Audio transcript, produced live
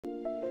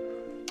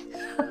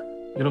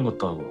이런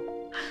것도 하고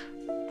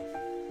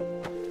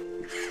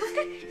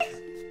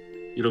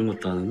이런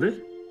것도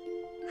하는데?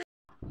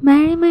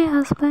 Marry My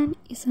Husband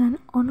is an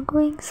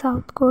ongoing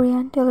South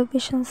Korean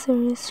television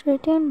series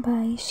written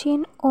by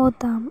Shin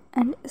Oh-dam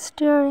and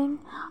starring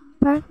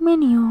Park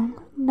Min-young,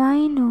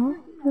 Nainu,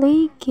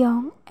 Lee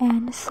Kyung,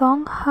 and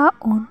Song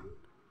Ha-eun.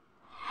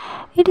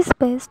 It is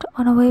based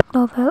on a web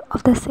novel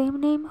of the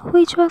same name,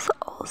 which was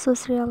also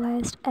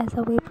serialized as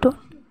a webtoon.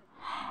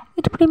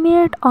 It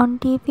premiered on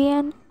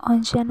TVN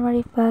on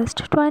January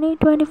 1st,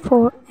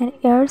 2024 and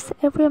airs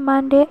every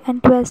Monday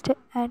and Tuesday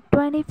at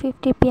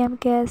 20:50 p.m.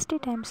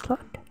 KST time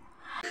slot.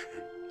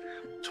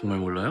 정말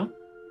몰라요?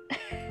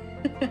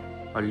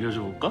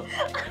 알려줘 볼까?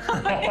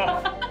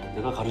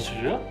 내가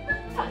가르쳐줘야?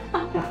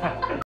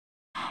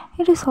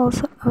 It is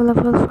also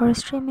available for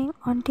streaming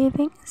on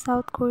TV in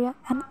South Korea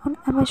and on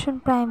Amazon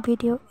Prime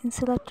Video in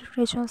selected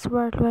regions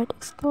worldwide,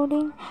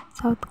 excluding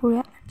South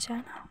Korea and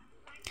China.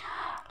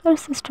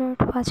 Let's start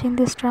watching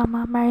this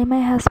drama, Marry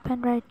My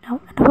Husband, right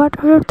now. And what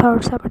are your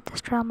thoughts about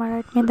this drama?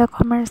 Write me in the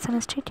comments and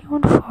stay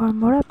tuned for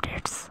more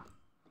updates.